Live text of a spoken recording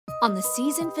on the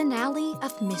season finale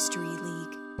of Mystery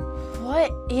League.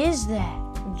 What is that?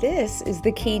 This is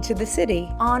the key to the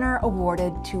city. Honor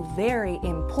awarded to very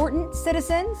important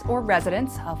citizens or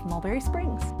residents of Mulberry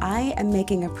Springs. I am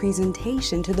making a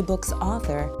presentation to the book's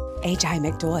author, H.I.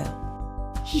 McDoyle.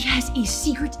 He has a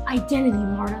secret identity,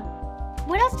 Marta.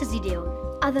 What else does he do,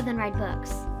 other than write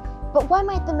books? But why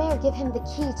might the mayor give him the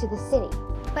key to the city?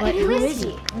 But who is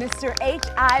he? Mr.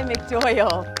 H.I.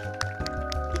 McDoyle.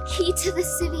 The key to the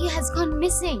city has gone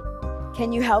missing.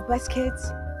 Can you help us,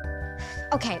 kids?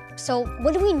 Okay, so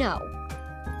what do we know?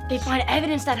 They find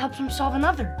evidence that helps them solve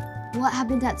another. What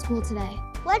happened at school today?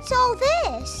 What's all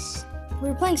this? We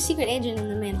were playing secret agent in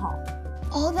the main hall.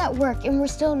 All that work, and we're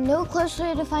still no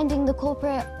closer to finding the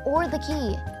culprit or the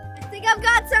key. I think I've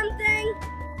got something.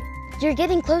 You're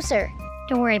getting closer.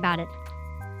 Don't worry about it.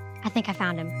 I think I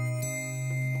found him.